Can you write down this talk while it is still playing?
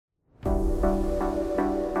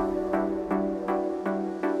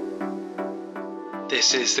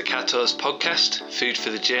This is the Catos Podcast, Food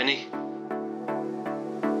for the Journey.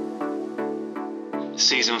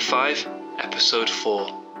 Season 5, Episode 4.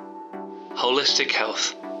 Holistic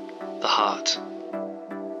Health, the Heart.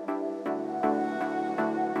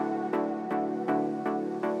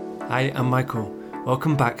 Hi, I'm Michael.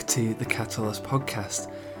 Welcome back to the Catos Podcast.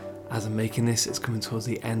 As I'm making this, it's coming towards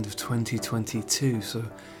the end of 2022, so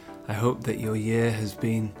I hope that your year has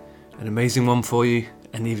been an amazing one for you,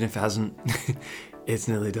 and even if it hasn't, it's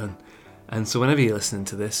nearly done. And so whenever you're listening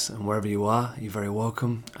to this and wherever you are, you're very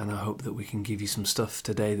welcome, and I hope that we can give you some stuff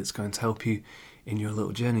today that's going to help you in your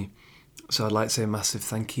little journey. So I'd like to say a massive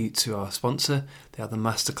thank you to our sponsor. They are the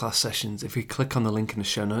Masterclass sessions. If you click on the link in the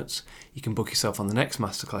show notes, you can book yourself on the next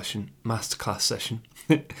Masterclass session.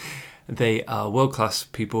 They are world-class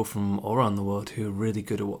people from all around the world who are really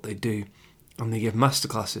good at what they do, and they give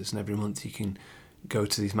masterclasses, and every month you can go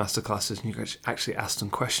to these masterclasses and you can actually ask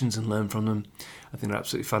them questions and learn from them. I think they're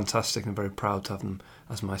absolutely fantastic, and I'm very proud to have them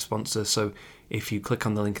as my sponsor. So if you click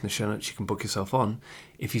on the link in the show notes, you can book yourself on.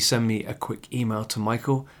 If you send me a quick email to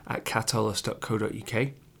michael@catolos.co.uk,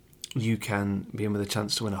 you can be in with a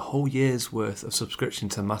chance to win a whole year's worth of subscription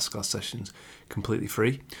to masterclass sessions completely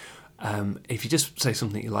free. If you just say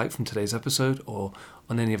something you like from today's episode, or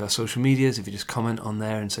on any of our social medias, if you just comment on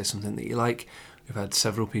there and say something that you like, we've had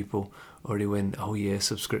several people already win a whole year's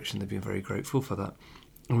subscription. They've been very grateful for that.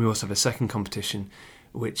 And we also have a second competition,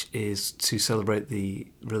 which is to celebrate the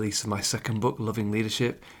release of my second book, Loving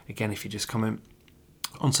Leadership. Again, if you just comment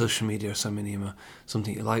on social media or send me an email,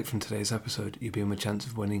 something you like from today's episode, you'll be in a chance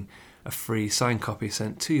of winning a free signed copy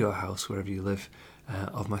sent to your house wherever you live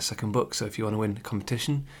of my second book. So if you want to win a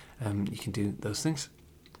competition, you can do those things.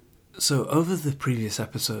 So over the previous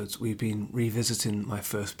episodes, we've been revisiting my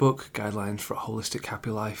first book, Guidelines for a Holistic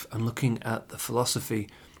Happy Life, and looking at the philosophy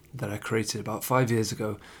that I created about 5 years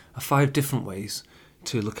ago of 5 different ways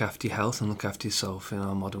to look after your health and look after yourself in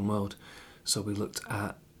our modern world. So we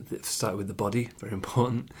started with the body, very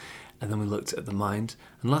important, and then we looked at the mind,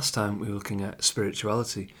 and last time we were looking at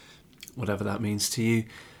spirituality, whatever that means to you,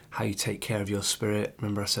 how you take care of your spirit.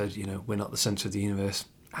 Remember I said, we're not the centre of the universe.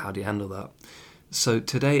 How do you handle that? So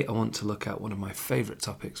today I want to look at one of my favourite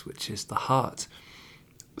topics, which is the heart.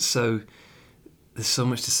 So there's so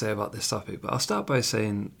much to say about this topic, but I'll start by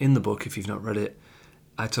saying in the book, if you've not read it,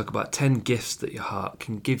 I talk about 10 gifts that your heart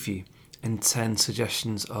can give you and 10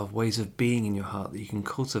 suggestions of ways of being in your heart that you can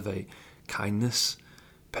cultivate: kindness,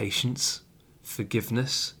 patience,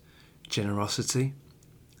 forgiveness, generosity,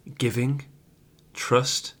 giving,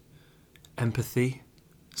 trust, empathy,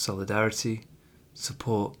 solidarity,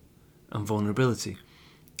 support, and vulnerability.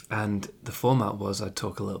 And the format was I'd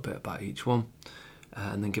talk a little bit about each one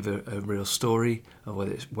and then give a real story of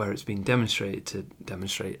where it's been demonstrated to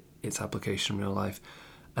demonstrate its application in real life,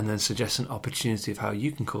 and then suggest an opportunity of how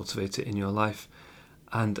you can cultivate it in your life.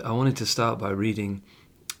 And I wanted to start by reading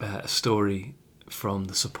a story from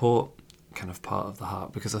the support kind of part of the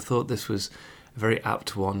heart, because I thought this was a very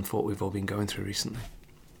apt one for what we've all been going through recently.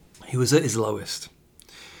 He was at his lowest.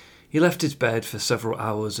 He left his bed for several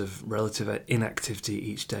hours of relative inactivity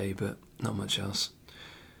each day, but not much else.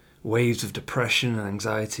 Waves of depression and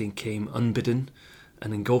anxiety came unbidden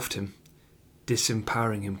and engulfed him,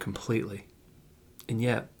 disempowering him completely. And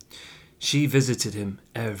yet, she visited him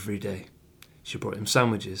every day. She brought him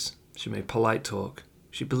sandwiches, she made polite talk,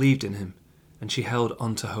 she believed in him, and she held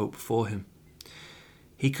on to hope for him.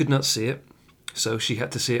 He could not see it, so she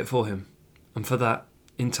had to see it for him, and for that,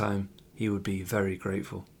 in time, he would be very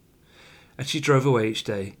grateful. As she drove away each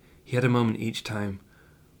day, he had a moment each time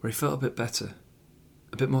where he felt a bit better,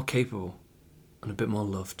 a bit more capable, and a bit more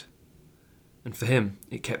loved. And for him,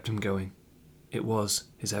 it kept him going. It was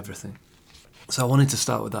his everything. So I wanted to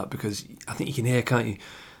start with that because I think you can hear, can't you?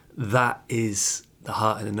 That is the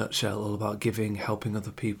heart in a nutshell, all about giving, helping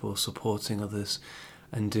other people, supporting others,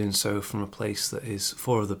 and doing so from a place that is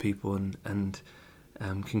for other people and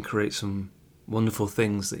can create some wonderful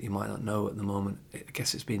things that you might not know at the moment. I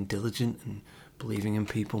guess it's being diligent and believing in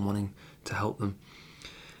people, wanting to help them.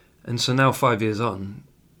 And so now 5 years on,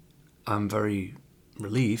 I'm very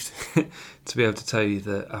relieved to be able to tell you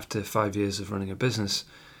that after 5 years of running a business,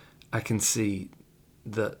 I can see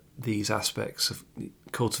that these aspects of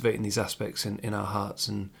cultivating these aspects in our hearts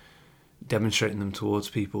and demonstrating them towards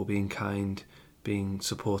people, being kind, being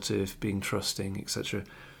supportive, being trusting, etc.,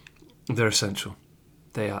 they're essential.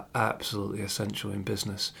 They are absolutely essential in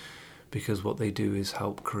business, because what they do is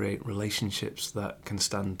help create relationships that can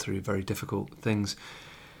stand through very difficult things.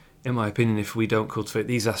 In my opinion, if we don't cultivate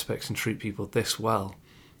these aspects and treat people this well,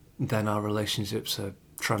 then our relationships are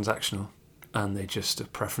transactional and they just are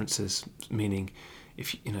preferences, meaning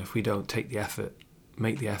if we don't take the effort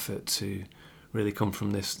make the effort to really come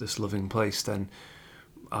from this loving place, then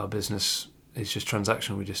our business is just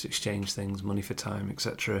transactional. We just exchange things, money for time,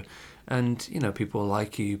 etc. And, people will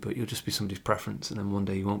like you, but you'll just be somebody's preference, and then one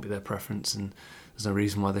day you won't be their preference, and there's no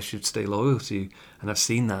reason why they should stay loyal to you. And I've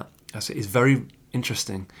seen that. It's very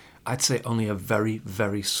interesting. I'd say only a very,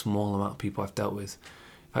 very small amount of people I've dealt with.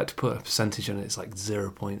 If I had to put a percentage on it, it's like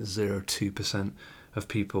 0.02% of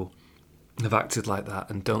people have acted like that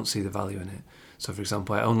and don't see the value in it. So, for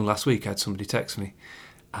example, only last week I had somebody text me,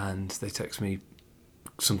 and they text me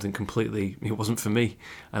something completely, it wasn't for me.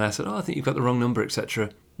 And I said, I think you've got the wrong number,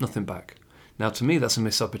 etc. Nothing back. Now, to me, that's a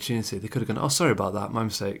missed opportunity. They could have gone, sorry about that, my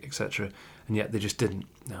mistake, etc. And yet they just didn't.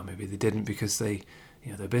 Now, maybe they didn't because they're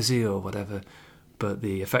busy or whatever. But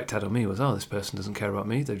the effect had on me was, this person doesn't care about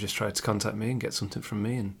me. They've just tried to contact me and get something from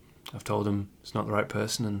me, and I've told them it's not the right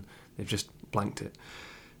person, and they've just blanked it.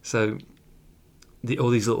 So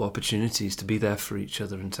all these little opportunities to be there for each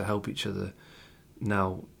other and to help each other,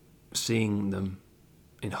 now seeing them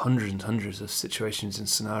in hundreds and hundreds of situations and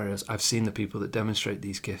scenarios, I've seen the people that demonstrate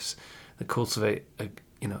these gifts, that cultivate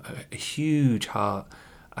a huge heart.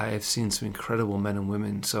 I have seen some incredible men and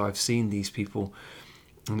women. So I've seen these people,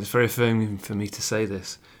 and it's very affirming for me to say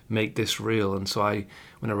this, make this real. And so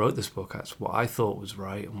when I wrote this book, that's what I thought was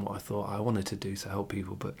right and what I thought I wanted to do to help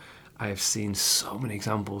people. But I have seen so many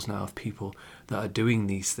examples now of people that are doing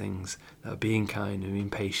these things, that are being kind and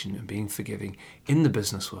being patient and being forgiving in the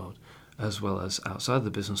business world as well as outside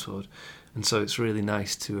the business world. And so it's really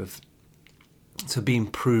nice to be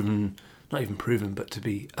proven, not even proven, but to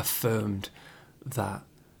be affirmed that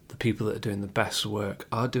the people that are doing the best work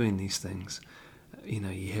are doing these things. You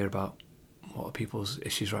hear about what are people's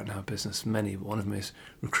issues right now in business. Many, one of them is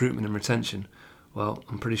recruitment and retention. Well,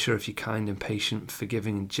 I'm pretty sure if you're kind and patient,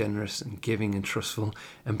 forgiving and generous and giving and trustful,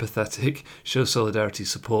 empathetic, show solidarity,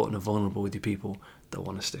 support and are vulnerable with your people, they'll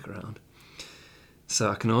want to stick around. So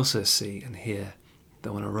I can also see and hear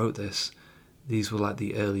that when I wrote this, these were like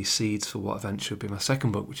the early seeds for what eventually would be my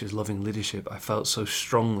second book, which is Loving Leadership. I felt so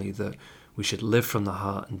strongly that we should live from the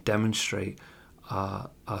heart and demonstrate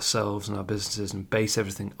ourselves and our businesses and base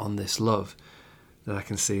everything on this love, that I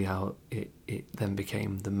can see how it then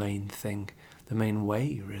became the main thing, the main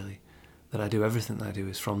way, really, that I do everything that I do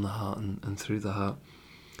is from the heart and through the heart.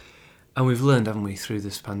 And we've learned, haven't we, through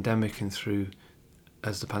this pandemic and through,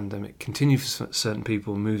 as the pandemic continues for certain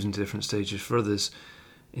people, moves into different stages for others,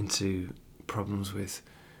 into problems with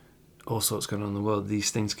all sorts going on in the world,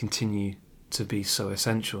 these things continue to be so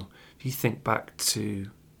essential. If you think back to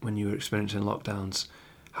when you were experiencing lockdowns,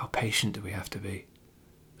 how patient do we have to be?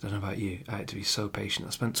 I don't know about you, I had to be so patient. I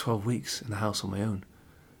spent 12 weeks in the house on my own.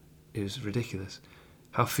 It was ridiculous.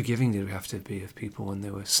 How forgiving did we have to be of people when they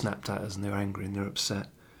were snapped at us and they were angry and they were upset?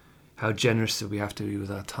 How generous did we have to be with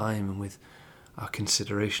our time and with our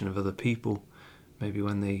consideration of other people? Maybe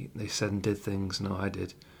when they said and did things, no, I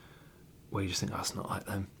did, where you just think, that's not like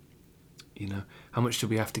them. How much do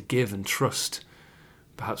we have to give and trust?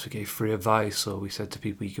 Perhaps we gave free advice, or we said to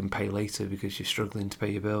people, you can pay later because you're struggling to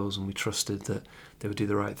pay your bills, and we trusted that they would do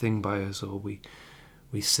the right thing by us, or we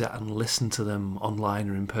sat and listened to them online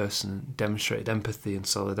or in person and demonstrated empathy and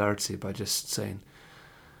solidarity by just saying,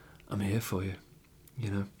 I'm here for you,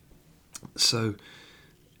 So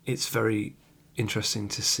it's very interesting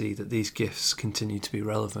to see that these gifts continue to be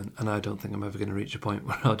relevant, and I don't think I'm ever going to reach a point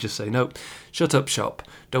where I'll just say, nope, shut up shop,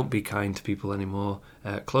 don't be kind to people anymore,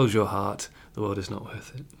 close your heart, the world is not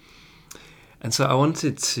worth it. And so I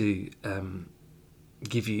wanted to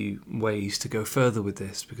give you ways to go further with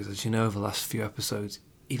this, because as you know, over the last few episodes,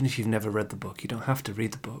 even if you've never read the book, you don't have to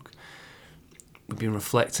read the book. We've been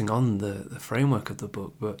reflecting on the framework of the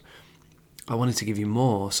book, but I wanted to give you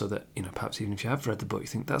more so that, perhaps even if you have read the book, you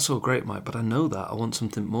think, that's all great, Mike, but I know that. I want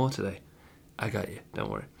something more today. I got you. Don't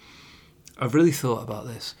worry. I've really thought about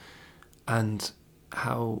this and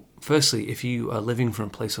how, firstly, if you are living from a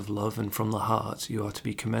place of love and from the heart, you are to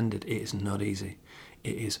be commended. It is not easy.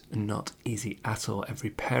 It is not easy at all. Every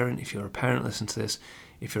parent, if you're a parent, listen to this.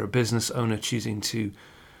 If you're a business owner choosing to,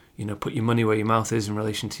 put your money where your mouth is in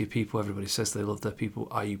relation to your people, everybody says they love their people.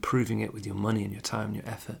 Are you proving it with your money and your time and your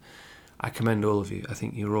effort? I commend all of you. I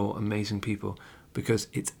think you're all amazing people, because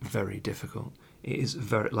it's very difficult. It is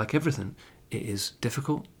very, like everything, it is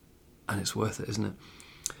difficult and it's worth it, isn't it?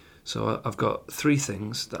 So I've got 3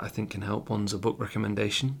 things that I think can help. One's a book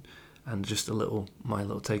recommendation and just my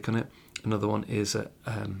little take on it. Another one is a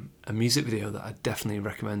music video that I definitely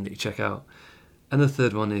recommend that you check out. And the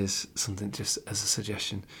third one is something just as a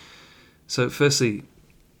suggestion. So firstly,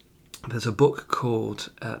 there's a book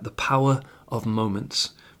called The Power of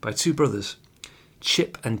Moments by 2 brothers,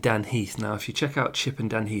 Chip and Dan Heath. Now, if you check out Chip and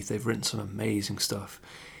Dan Heath, they've written some amazing stuff.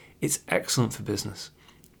 It's excellent for business.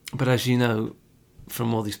 But as you know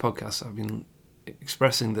from all these podcasts, I've been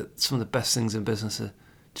expressing that some of the best things in business are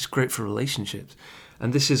just great for relationships.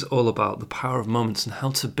 And this is all about the power of moments and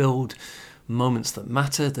how to build moments that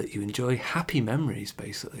matter, that you enjoy, happy memories,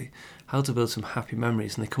 basically. How to build some happy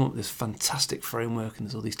memories. And they come up with this fantastic framework, and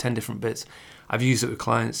there's all these 10 different bits. I've used it with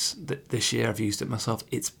clients this year. I've used it myself.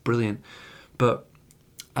 It's brilliant. But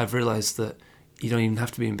I've realised that you don't even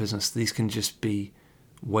have to be in business. These can just be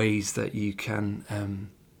ways that you can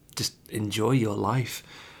just enjoy your life.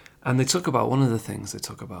 And they talk about, one of the things they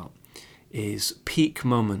talk about is peak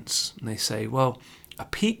moments. And they say, well, a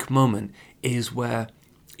peak moment is where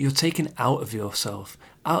you're taken out of yourself,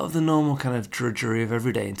 out of the normal kind of drudgery of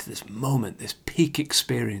every day, into this moment, this peak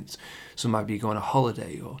experience. So it might be you go on a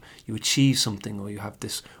holiday, or you achieve something, or you have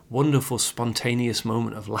this wonderful spontaneous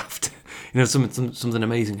moment of laughter. Something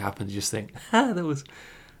amazing happens. You just think,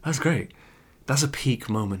 that's great. That's a peak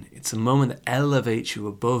moment. It's a moment that elevates you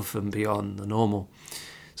above and beyond the normal.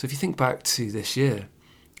 So if you think back to this year,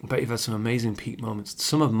 I bet you've had some amazing peak moments.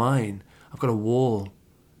 Some of mine, I've got a wall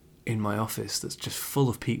in my office that's just full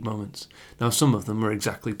of peak moments. Now, some of them were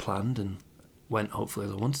exactly planned and went hopefully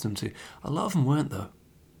as I wanted them to. A lot of them weren't, though.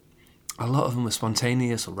 A lot of them were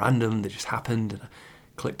spontaneous or random. They just happened, and I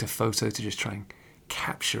clicked a photo to just try and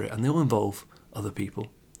capture it. And they all involve other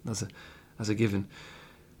people as a given.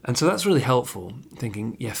 And so that's really helpful,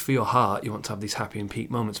 thinking, yeah, for your heart, you want to have these happy and peak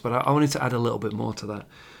moments. But I wanted to add a little bit more to that.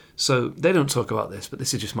 So they don't talk about this, but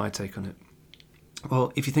this is just my take on it.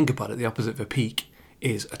 Well, if you think about it, the opposite of a peak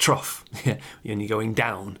is a trough. And you're going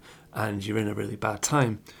down and you're in a really bad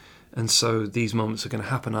time. And so these moments are going to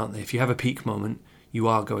happen, aren't they? If you have a peak moment, you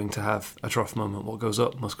are going to have a trough moment. What goes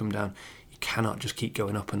up must come down. You cannot just keep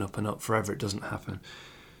going up and up and up forever. It doesn't happen.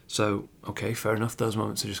 So, okay, fair enough. Those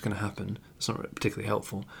moments are just going to happen. It's not particularly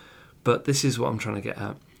helpful. But this is what I'm trying to get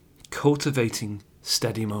at. Cultivating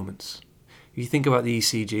steady moments. If you think about the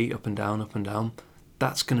ECG, up and down,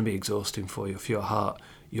 that's going to be exhausting for you. For your heart,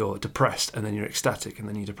 you're depressed and then you're ecstatic and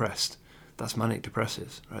then you're depressed. That's manic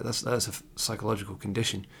depressive, right? That's a psychological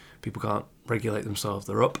condition. People can't regulate themselves.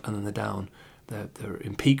 They're up and then they're down. They're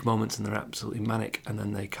in peak moments and they're absolutely manic and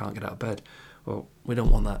then they can't get out of bed. Well, we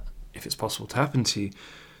don't want that, if it's possible, to happen to you.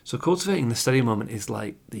 So cultivating the steady moment is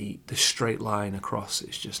like the straight line across.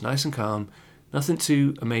 It's just nice and calm. Nothing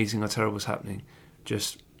too amazing or terrible is happening.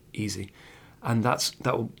 Just easy. And that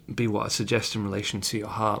will be what I suggest in relation to your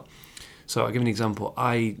heart. So I'll give an example.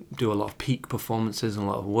 I do a lot of peak performances and a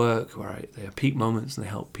lot of work where they are peak moments and they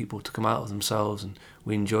help people to come out of themselves and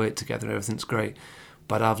we enjoy it together and everything's great.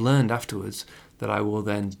 But I've learned afterwards that I will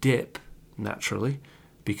then dip naturally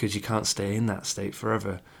because you can't stay in that state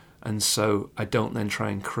forever. And so I don't then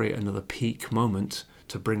try and create another peak moment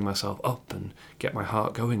to bring myself up and get my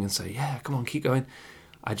heart going and say, yeah, come on, keep going.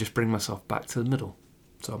 I just bring myself back to the middle.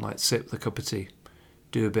 So I might sit with a cup of tea,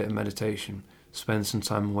 do a bit of meditation, spend some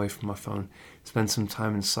time away from my phone, spend some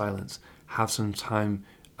time in silence, have some time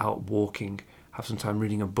out walking, have some time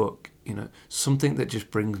reading a book, something that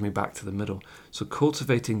just brings me back to the middle. So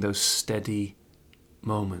cultivating those steady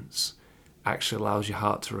moments actually allows your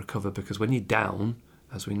heart to recover, because when you're down,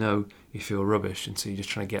 as we know, you feel rubbish, and so you're just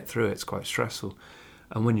trying to get through it. It's quite stressful.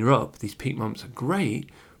 And when you're up, these peak moments are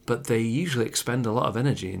great, but they usually expend a lot of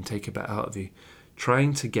energy and take a bit out of you.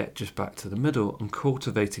 Trying to get just back to the middle and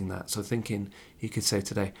cultivating that. So thinking, you could say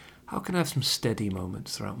today, how can I have some steady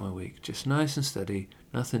moments throughout my week? Just nice and steady,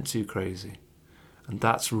 nothing too crazy. And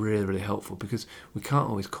that's really, really helpful, because we can't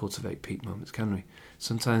always cultivate peak moments, can we?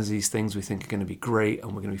 Sometimes these things we think are going to be great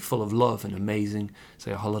and we're going to be full of love and amazing,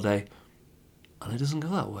 say a holiday, and it doesn't go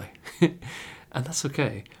that way. And that's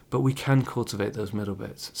okay. But we can cultivate those middle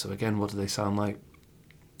bits. So again, what do they sound like?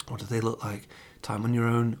 What do they look like? Time on your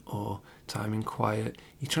own or time in quiet.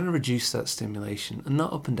 You're trying to reduce that stimulation, and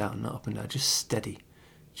not up and down, just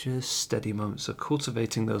steady moments. So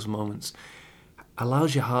cultivating those moments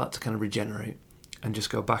allows your heart to kind of regenerate and just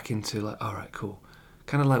go back into like, all right, cool.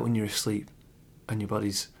 Kind of like when you're asleep and your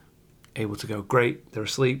body's able to go, great, they're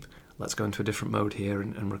asleep, let's go into a different mode here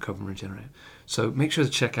and recover and regenerate. So make sure to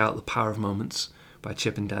check out The Power of Moments by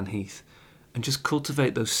Chip and Dan Heath, and just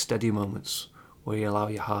cultivate those steady moments where you allow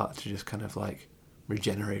your heart to just kind of like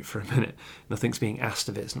regenerate for a minute. Nothing's being asked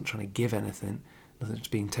of it. It's not trying to give anything. Nothing's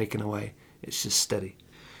being taken away. It's just steady.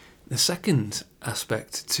 The second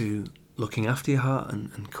aspect to looking after your heart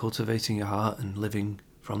and cultivating your heart and living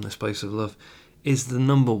from this place of love is the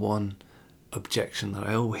number one objection that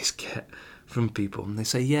I always get from people. And they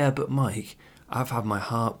say, yeah, but Mike, I've had my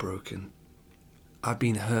heart broken. I've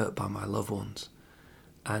been hurt by my loved ones.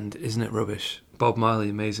 And isn't it rubbish? Bob Marley,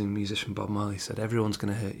 amazing musician Bob Marley, said, everyone's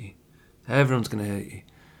going to hurt you. Everyone's going to hurt you.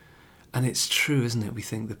 And it's true, isn't it? We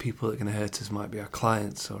think the people that are going to hurt us might be our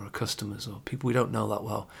clients or our customers or people we don't know that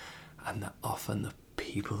well. And they're often the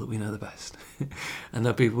people that we know the best. And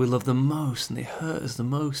they're people we love the most and they hurt us the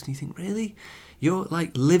most. And you think, really? You're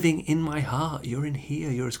like living in my heart. You're in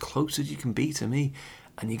here. You're as close as you can be to me.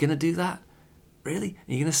 And you're going to do that? Really?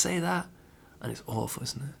 Are you going to say that? And it's awful,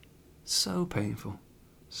 isn't it? So painful.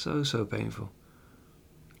 So painful.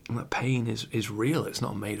 And that pain is real. It's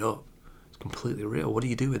not made up. It's completely real. What do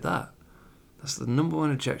you do with that? That's the number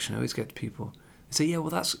one objection I always get to people. They say, yeah,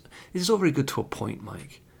 well, this is all very good to a point,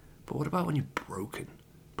 Mike. But what about when you're broken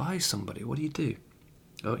by somebody? What do you do?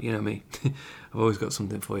 Oh, you know me. I've always got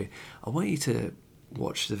something for you. I want you to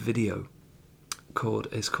watch the video called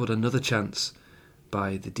Another Chance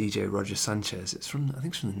by the DJ Roger Sanchez. I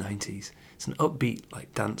think it's from the 90s. It's an upbeat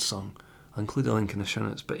like dance song. I'll include a link in the show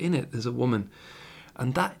notes. But in it, there's a woman.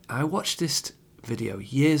 And I watched this video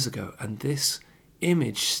years ago, and this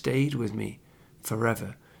image stayed with me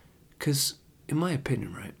forever. Because, in my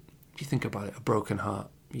opinion, right, if you think about it, a broken heart,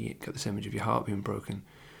 you got this image of your heart being broken.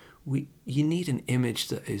 You need an image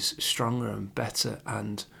that is stronger and better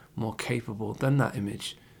and more capable than that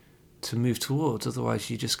image to move towards. Otherwise,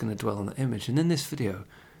 you're just going to dwell on that image. And in this video,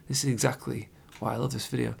 this is exactly why I love this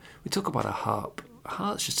video. We talk about a heart. A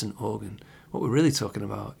heart's just an organ. What we're really talking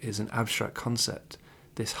about is an abstract concept.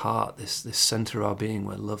 This heart, this centre of our being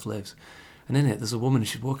where love lives. And in it, there's a woman,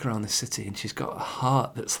 she's walking around the city and she's got a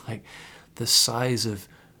heart that's like the size of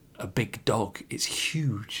a big dog. It's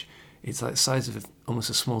huge. It's like the size of almost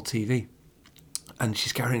a small TV. And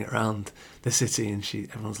she's carrying it around the city and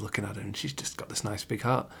everyone's looking at her and she's just got this nice big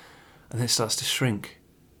heart. And then it starts to shrink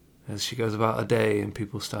as she goes about her day and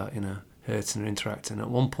people start, hurting or interacting. At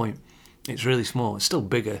one point, it's really small. It's still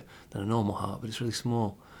bigger than a normal heart, but it's really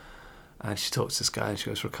small. And she talks to this guy and she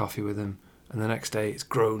goes for a coffee with him. And the next day it's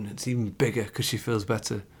grown. It's even bigger because she feels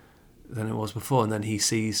better than it was before. And then he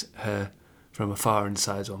sees her from afar and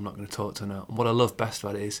decides, I'm not going to talk to her now. And what I love best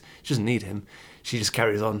about it is she doesn't need him. She just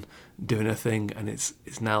carries on doing her thing. And it's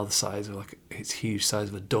now the size of it's huge size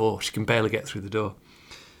of a door. She can barely get through the door.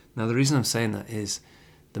 Now the reason I'm saying that is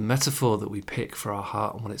the metaphor that we pick for our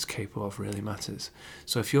heart and what it's capable of really matters.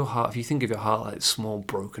 So if you think of your heart like a small,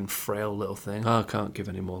 broken, frail little thing, I can't give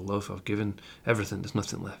any more love, I've given everything, there's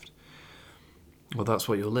nothing left. Well, that's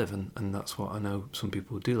what you'll live, and that's what I know some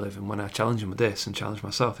people do live. And when I challenge them with this and challenge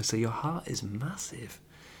myself, I say your heart is massive.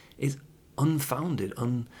 It's unfounded,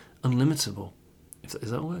 unlimitable. Is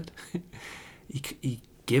that a word? You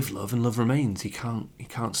give love and love remains. You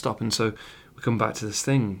can't stop. And so we come back to this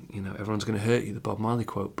thing, everyone's going to hurt you, the Bob Marley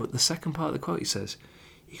quote. But the second part of the quote, he says,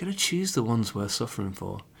 you're going to choose the ones worth suffering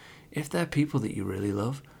for. If they're people that you really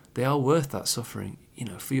love, they are worth that suffering,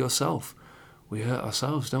 for yourself. We hurt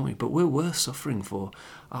ourselves, don't we? But we're worth suffering for.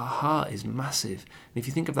 Our heart is massive. And if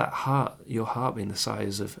you think of that heart, your heart being the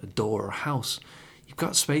size of a door or a house, you've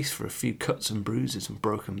got space for a few cuts and bruises and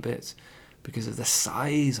broken bits because of the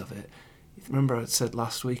size of it. Remember I said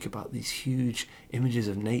last week about these huge images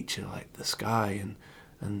of nature like the sky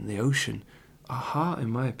and the ocean. Our heart, in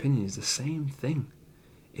my opinion, is the same thing.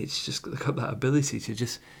 It's just got that ability to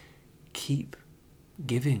just keep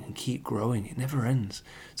giving and keep growing. It never ends.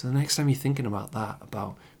 So the next time you're thinking about that,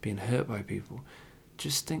 about being hurt by people,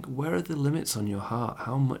 just think, where are the limits on your heart?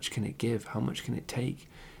 How much can it give? How much can it take?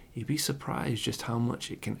 You'd be surprised just how much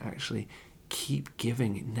it can actually keep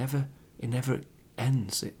giving. It never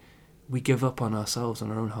ends. We give up on ourselves, on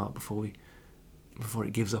our own heart before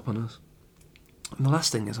it gives up on us. And the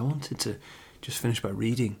last thing is I wanted to just finish by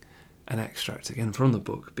reading an extract again from the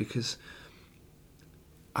book, because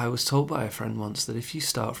I was told by a friend once that if you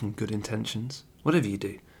start from good intentions, whatever you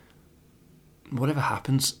do, whatever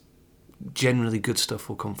happens, generally good stuff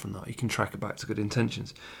will come from that. You can track it back to good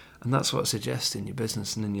intentions. And that's what I suggest in your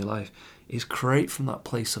business and in your life, is create from that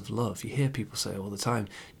place of love. You hear people say all the time,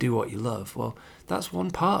 do what you love. Well, that's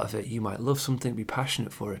one part of it. You might love something, be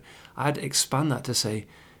passionate for it. I'd expand that to say,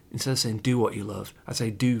 instead of saying do what you love, I'd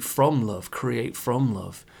say do from love, create from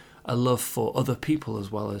love, a love for other people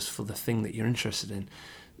as well as for the thing that you're interested in.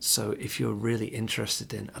 So if you're really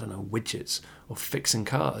interested in, widgets or fixing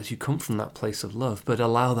cars, you come from that place of love, but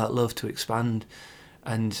allow that love to expand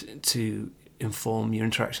and to inform your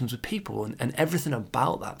interactions with people and everything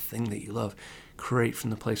about that thing that you love. Create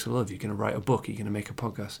from the place of love. You're going to write a book, you're going to make a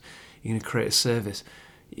podcast, you're going to create a service,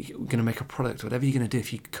 you're going to make a product, whatever you're going to do.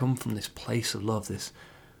 If you come from this place of love, this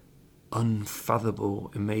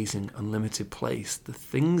unfathomable, amazing, unlimited place, the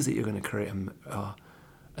things that you're going to create are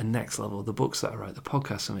a next level. The books that I write, the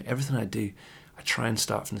podcasts I make, everything I do, I try and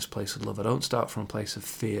start from this place of love. I don't start from a place of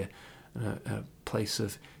fear and a place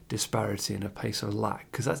of disparity and a place of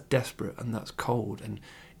lack, because that's desperate and that's cold, and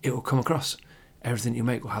it will come across. Everything you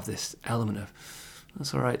make will have this element of,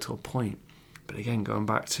 that's all right to a point. But again, going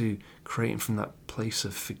back to creating from that place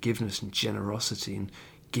of forgiveness and generosity and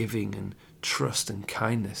giving and trust and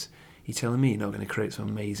kindness, you're telling me you're not going to create some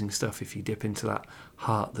amazing stuff if you dip into that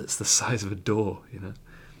heart that's the size of a door,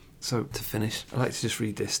 So to finish, I'd like to just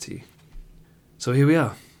read this to you. So here we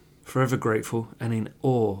are, forever grateful and in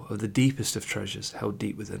awe of the deepest of treasures held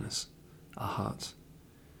deep within us, our hearts.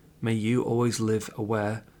 May you always live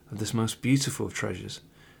aware of this most beautiful of treasures,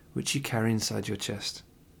 which you carry inside your chest.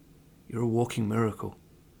 You're a walking miracle,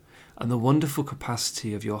 and the wonderful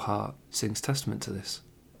capacity of your heart sings testament to this.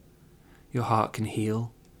 Your heart can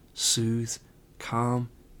heal, soothe, calm,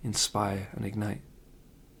 inspire, and ignite.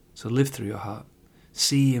 So live through your heart,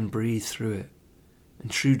 see and breathe through it, and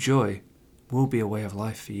true joy will be a way of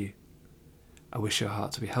life for you. I wish your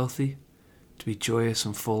heart to be healthy, to be joyous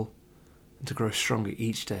and full, and to grow stronger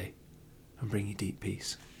each day and bring you deep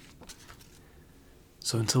peace.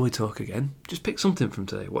 So until we talk again, just pick something from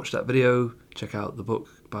today. Watch that video, check out the book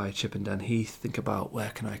by Chip and Dan Heath, think about where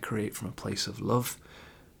can I create from a place of love.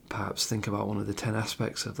 Perhaps think about one of the 10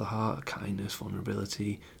 aspects of the heart: kindness,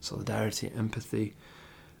 vulnerability, solidarity, empathy,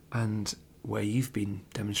 and where you've been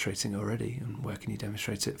demonstrating already, and where can you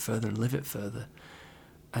demonstrate it further and live it further.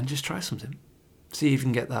 And just try something. See if you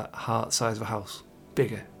can get that heart size of a house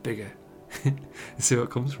bigger, and see what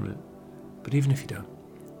comes from it. But even if you don't,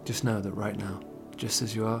 just know that right now, just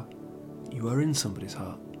as you are in somebody's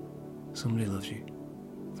heart. Somebody loves you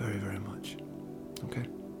very, very much. Okay?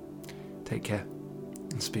 Take care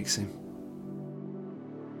and speak soon.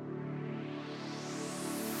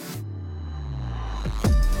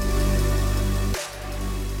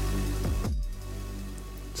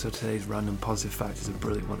 So today's random positive fact is a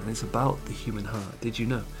brilliant one, and it's about the human heart. Did you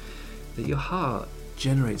know that your heart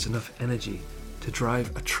generates enough energy to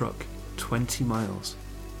drive a truck 20 miles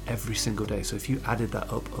every single day? So if you added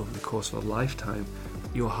that up over the course of a lifetime,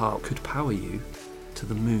 your heart could power you to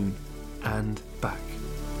the moon and back.